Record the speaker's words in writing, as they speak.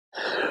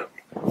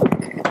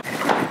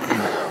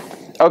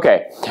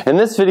Okay, in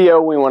this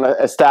video we want to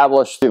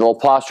establish the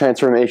Laplace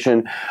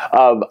transformation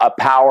of a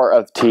power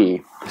of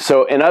t.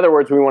 So in other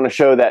words, we want to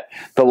show that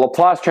the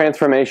Laplace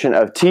transformation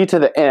of t to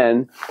the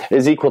n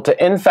is equal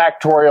to n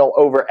factorial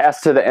over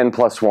s to the n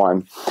plus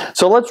 1.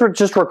 So let's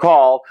just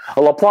recall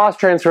a Laplace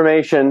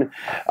transformation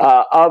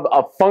of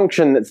a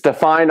function that's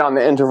defined on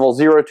the interval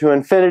 0 to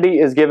infinity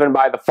is given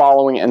by the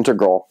following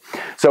integral.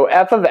 So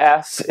f of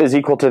s is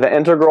equal to the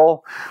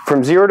integral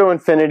from 0 to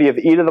infinity of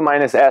e to the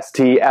minus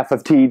st f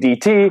of t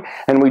dt,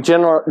 and we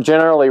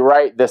generally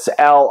write this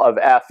L of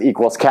f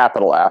equals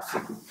capital F.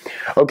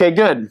 Okay,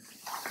 good.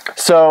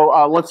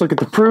 So let's look at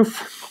the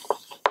proof.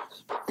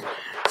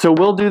 So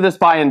we'll do this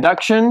by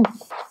induction.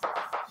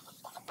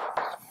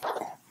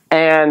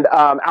 And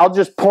I'll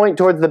just point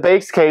towards the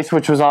base case,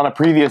 which was on a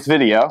previous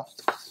video.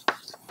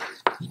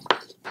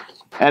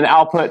 And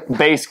I'll put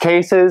base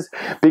cases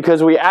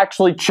because we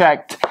actually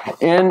checked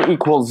n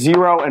equals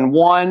 0 and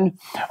 1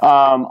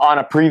 on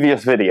a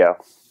previous video.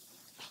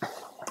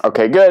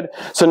 Okay, good.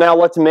 So now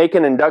let's make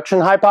an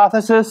induction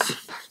hypothesis.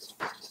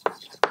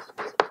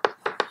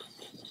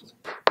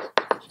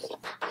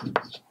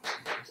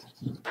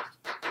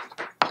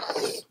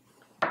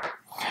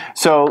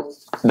 So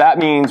that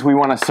means we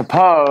want to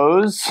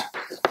suppose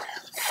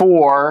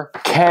for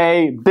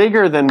k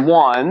bigger than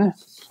 1,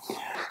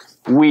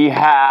 we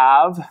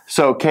have,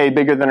 so k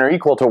bigger than or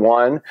equal to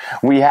 1,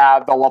 we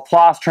have the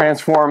Laplace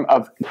transform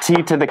of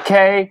t to the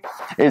k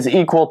is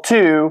equal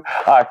to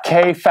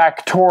k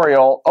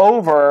factorial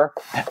over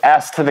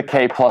s to the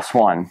k plus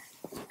 1.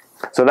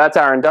 So that's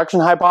our induction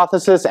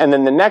hypothesis, and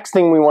then the next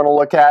thing we want to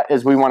look at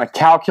is we want to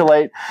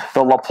calculate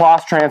the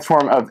Laplace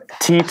transform of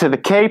t to the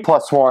k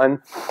plus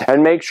 1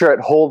 and make sure it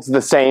holds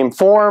the same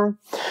form,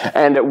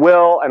 and it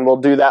will, and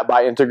we'll do that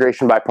by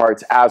integration by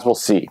parts as we'll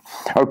see.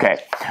 Okay,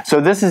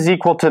 so this is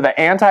equal to the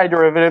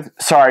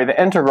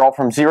the integral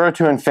from 0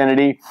 to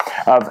infinity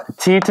of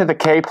t to the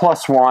k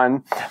plus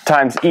 1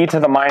 times e to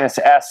the minus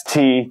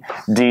st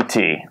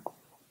dt.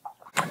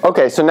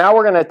 Okay, so now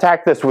we're going to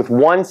attack this with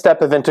one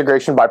step of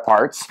integration by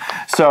parts.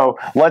 So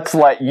let's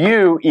let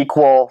u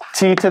equal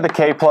t to the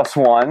k plus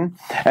 1,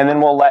 and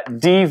then we'll let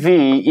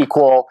dv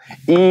equal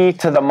e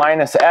to the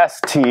minus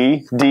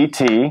st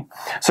dt.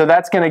 So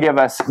that's going to give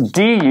us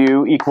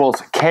du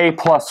equals k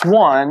plus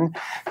 1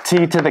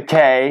 t to the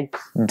k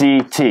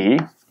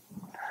dt.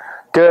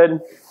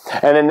 Good.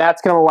 And then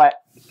that's going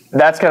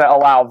to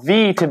allow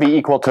v to be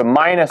equal to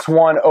minus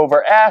 1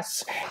 over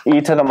s e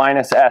to the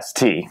minus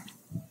st.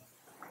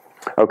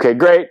 Okay,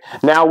 great.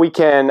 Now we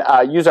can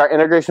use our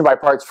integration by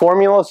parts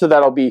formula, so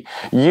that'll be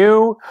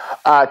u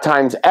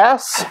times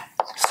s,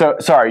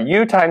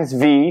 u times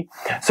v,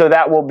 so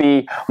that will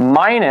be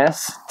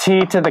minus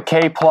t to the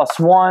k plus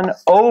 1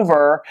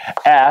 over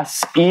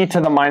s e to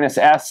the minus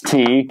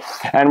st,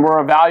 and we're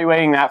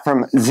evaluating that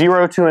from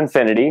 0 to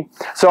infinity.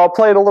 So I'll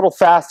play it a little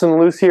fast and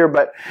loose here,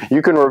 but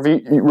you can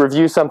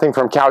review something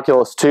from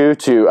Calculus 2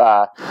 to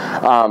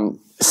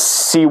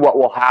see what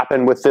will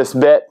happen with this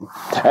bit.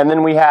 And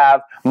then we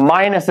have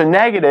minus a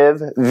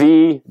negative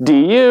v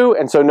du,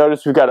 and so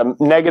notice we've got a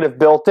negative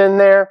built in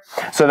there,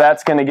 so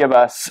that's going to give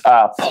us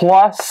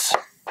plus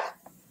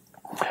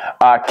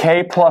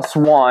k plus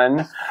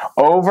 1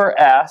 over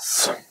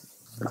s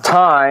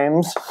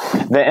times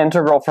the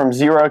integral from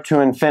 0 to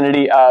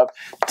infinity of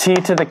t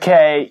to the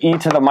k e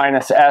to the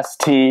minus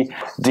st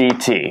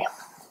dt.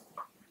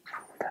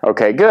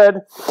 Okay,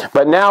 good.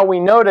 But now we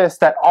notice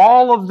that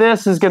all of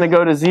this is going to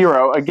go to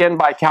 0, again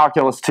by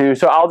Calculus 2,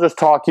 so I'll just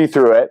talk you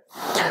through it.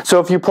 So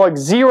if you plug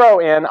 0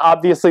 in,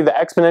 obviously the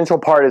exponential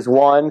part is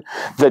 1,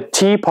 the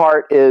t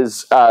part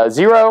is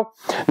 0.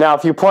 Now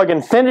if you plug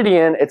infinity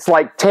in, it's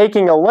like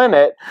taking a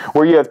limit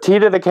where you have t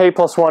to the k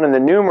plus 1 in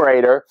the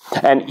numerator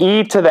and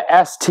e to the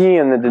st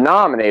in the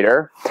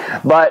denominator.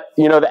 But,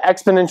 you know, the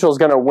exponential is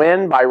going to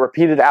win by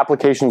repeated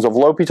applications of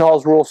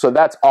L'Hopital's rule, so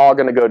that's all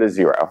going to go to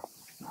 0.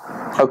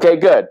 Okay,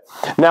 good.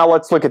 Now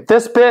let's look at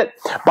this bit.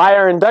 By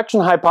our induction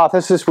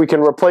hypothesis, we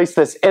can replace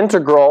this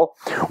integral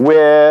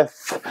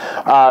with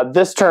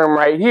this term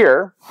right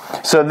here.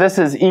 So this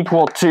is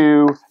equal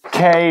to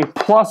k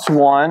plus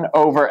 1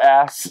 over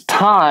s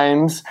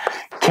times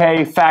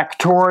k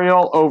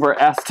factorial over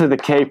s to the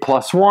k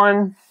plus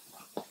 1.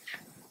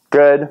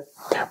 Good.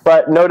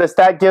 But notice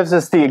that gives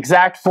us the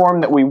exact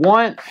form that we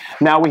want.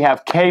 Now we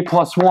have k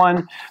plus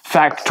 1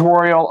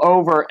 factorial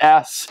over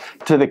s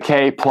to the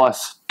k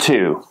plus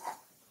 2.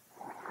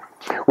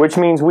 Which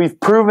means we've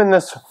proven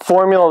this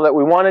formula that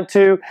we wanted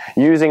to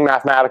using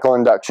mathematical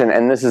induction,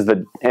 and this is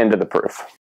the end of the proof.